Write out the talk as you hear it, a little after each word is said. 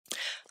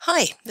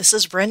Hi, this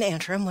is Bren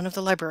Antrim, one of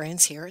the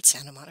librarians here at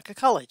Santa Monica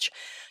College.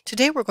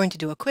 Today we're going to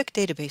do a quick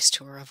database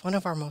tour of one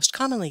of our most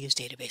commonly used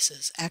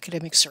databases,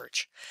 Academic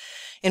Search.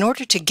 In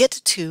order to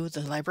get to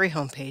the library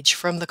homepage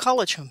from the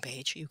college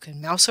homepage, you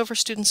can mouse over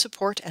Student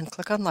Support and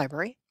click on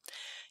Library.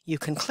 You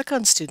can click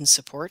on Student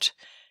Support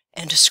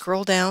and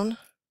scroll down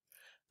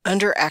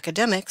under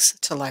Academics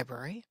to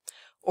Library,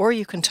 or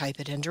you can type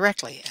it in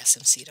directly,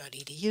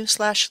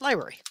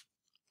 smc.edu/library.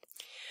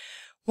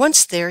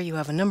 Once there, you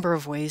have a number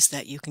of ways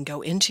that you can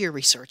go into your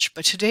research,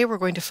 but today we're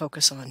going to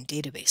focus on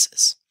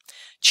databases.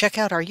 Check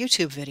out our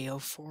YouTube video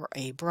for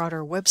a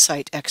broader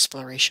website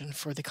exploration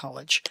for the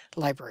college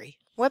library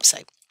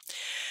website.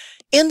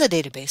 In the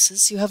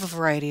databases, you have a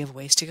variety of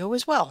ways to go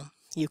as well.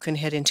 You can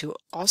head into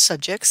all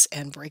subjects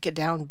and break it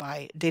down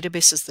by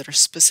databases that are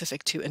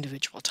specific to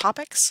individual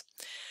topics.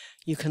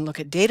 You can look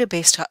at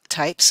database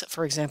types.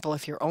 For example,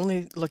 if you're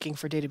only looking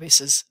for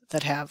databases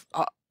that have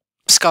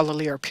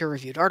scholarly or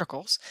peer-reviewed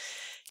articles,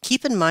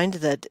 keep in mind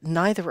that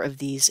neither of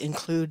these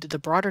include the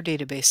broader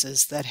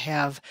databases that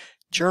have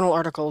journal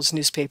articles,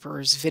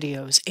 newspapers,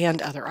 videos,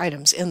 and other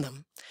items in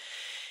them.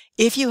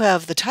 If you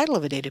have the title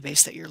of a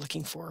database that you're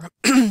looking for,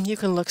 you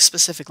can look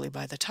specifically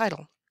by the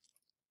title.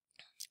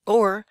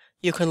 Or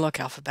you can look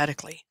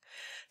alphabetically.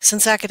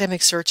 Since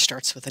Academic Search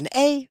starts with an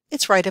A,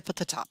 it's right up at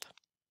the top.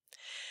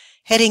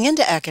 Heading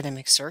into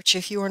Academic Search,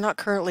 if you are not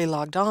currently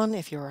logged on,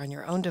 if you're on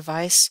your own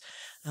device,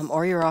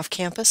 or you're off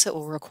campus, it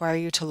will require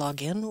you to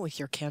log in with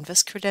your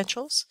Canvas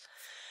credentials.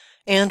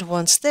 And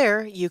once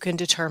there, you can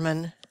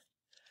determine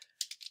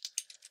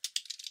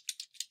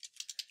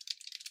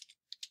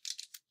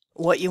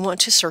what you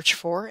want to search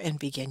for and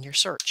begin your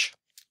search.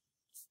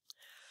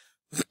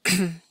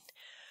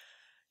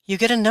 You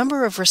get a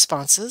number of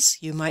responses.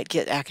 You might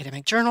get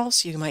academic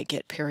journals, you might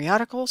get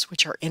periodicals,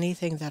 which are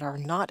anything that are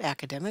not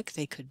academic.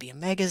 They could be a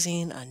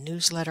magazine, a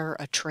newsletter,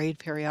 a trade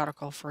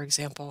periodical, for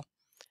example.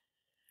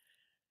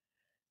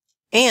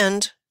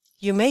 And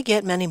you may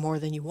get many more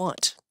than you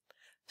want.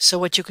 So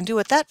what you can do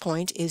at that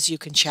point is you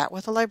can chat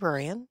with a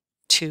librarian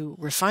to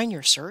refine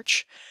your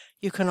search.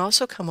 You can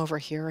also come over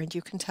here and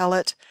you can tell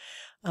it,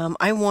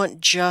 I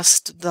want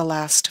just the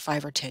last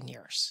 5 or 10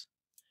 years.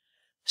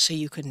 So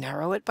you can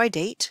narrow it by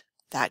date.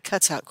 That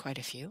cuts out quite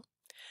a few.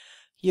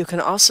 You can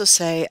also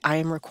say, I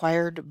am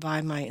required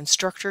by my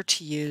instructor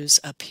to use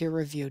a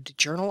peer-reviewed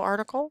journal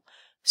article.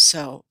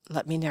 So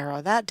let me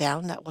narrow that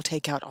down. That will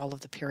take out all of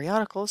the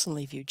periodicals and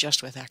leave you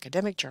just with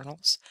academic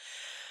journals.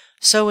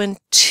 So in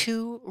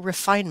 2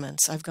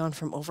 refinements, I've gone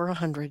from over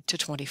 100 to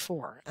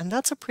 24. And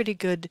that's a pretty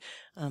good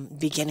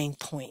beginning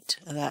point.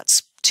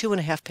 That's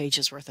 2.5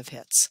 pages worth of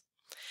hits.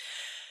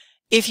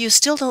 If you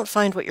still don't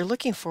find what you're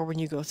looking for when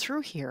you go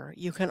through here,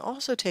 you can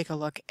also take a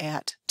look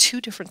at 2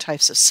 different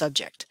types of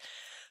subject.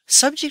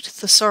 Subject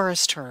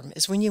thesaurus term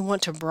is when you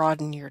want to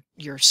broaden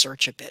your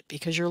search a bit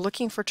because you're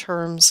looking for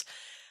terms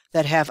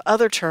that have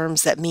other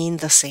terms that mean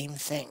the same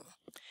thing.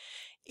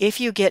 If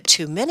you get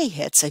too many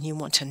hits and you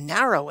want to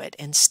narrow it,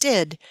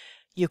 instead,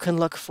 you can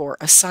look for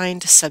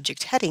assigned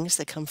subject headings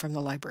that come from the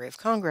Library of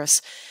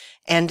Congress,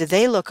 and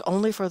they look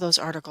only for those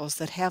articles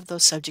that have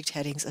those subject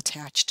headings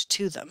attached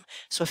to them.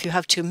 So if you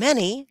have too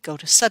many, go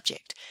to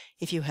subject.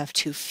 If you have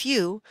too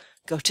few,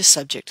 go to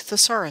subject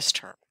thesaurus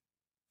term.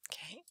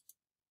 Okay.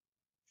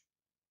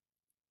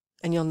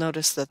 And you'll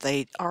notice that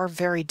they are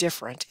very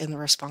different in the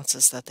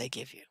responses that they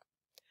give you.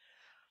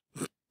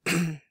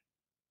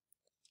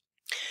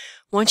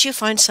 Once you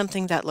find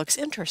something that looks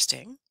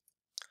interesting,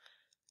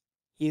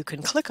 you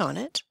can click on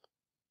it.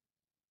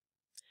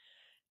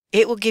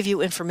 It will give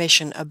you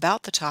information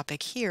about the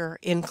topic here,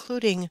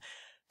 including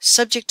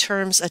subject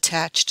terms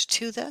attached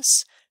to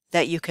this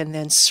that you can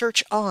then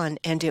search on,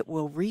 and it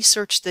will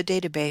research the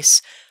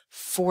database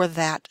for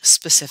that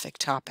specific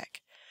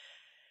topic.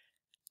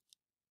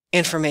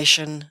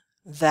 Information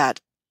that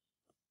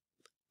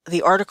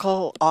the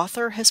article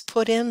author has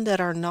put in that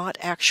are not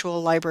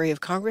actual Library of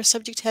Congress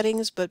subject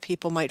headings, but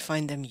people might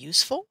find them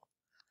useful.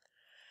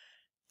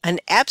 An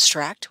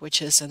abstract,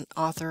 which is an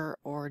author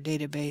or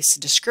database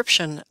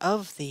description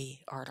of the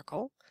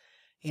article.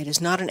 It is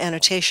not an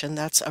annotation.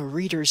 That's a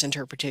reader's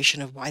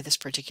interpretation of why this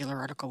particular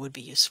article would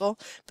be useful,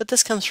 but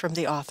this comes from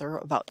the author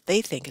about what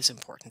they think is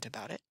important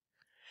about it.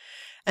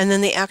 And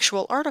then the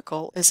actual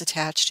article is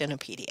attached in a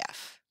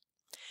PDF.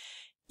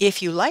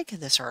 If you like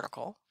this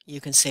article, you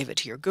can save it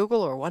to your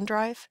Google or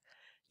OneDrive.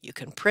 You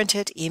can print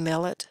it,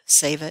 email it,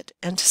 save it,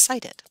 and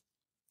cite it.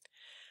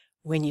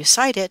 When you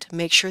cite it,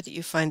 make sure that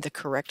you find the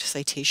correct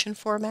citation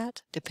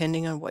format,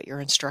 depending on what your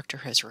instructor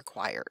has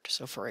required.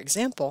 So for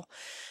example,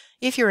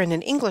 if you're in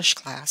an English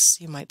class,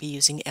 you might be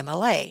using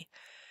MLA.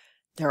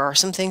 There are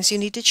some things you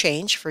need to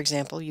change. For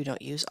example, you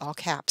don't use all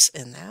caps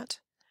in that.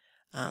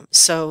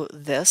 So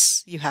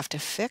this you have to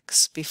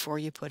fix before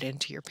you put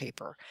into your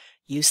paper.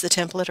 Use the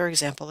template or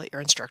example that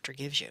your instructor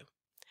gives you.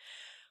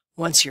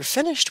 Once you're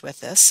finished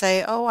with this,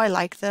 say, oh, I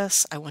like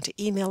this. I want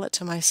to email it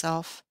to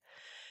myself.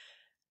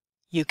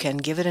 You can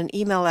give it an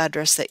email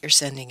address that you're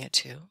sending it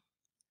to.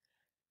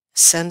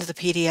 Send the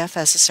PDF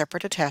as a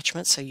separate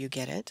attachment so you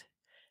get it.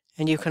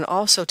 And you can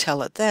also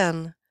tell it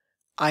then,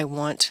 I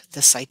want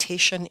the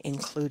citation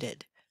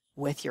included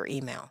with your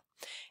email.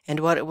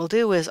 And what it will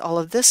do is all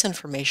of this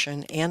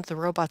information and the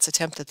robot's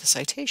attempt at the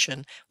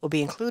citation will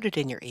be included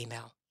in your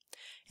email,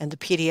 and the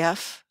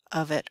PDF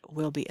of it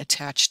will be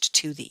attached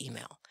to the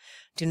email.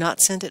 Do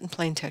not send it in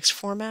plain text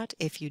format.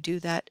 If you do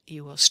that,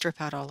 you will strip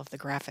out all of the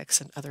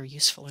graphics and other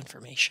useful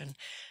information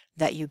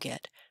that you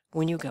get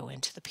when you go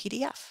into the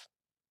PDF.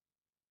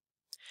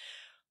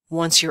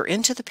 Once you're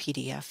into the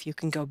PDF, you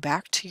can go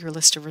back to your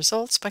list of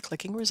results by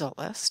clicking Result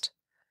List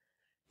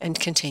and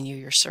continue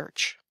your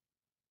search.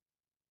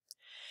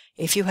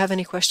 If you have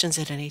any questions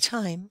at any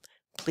time,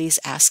 please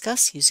ask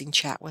us using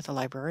Chat with a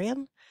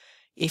Librarian.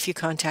 If you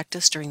contact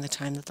us during the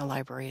time that the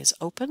library is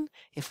open,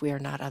 if we are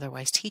not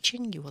otherwise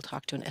teaching, you will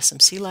talk to an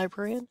SMC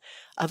librarian.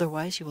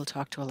 Otherwise, you will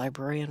talk to a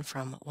librarian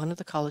from one of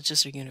the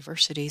colleges or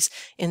universities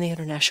in the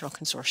international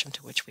consortium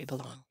to which we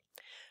belong.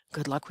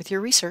 Good luck with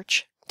your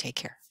research. Take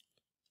care.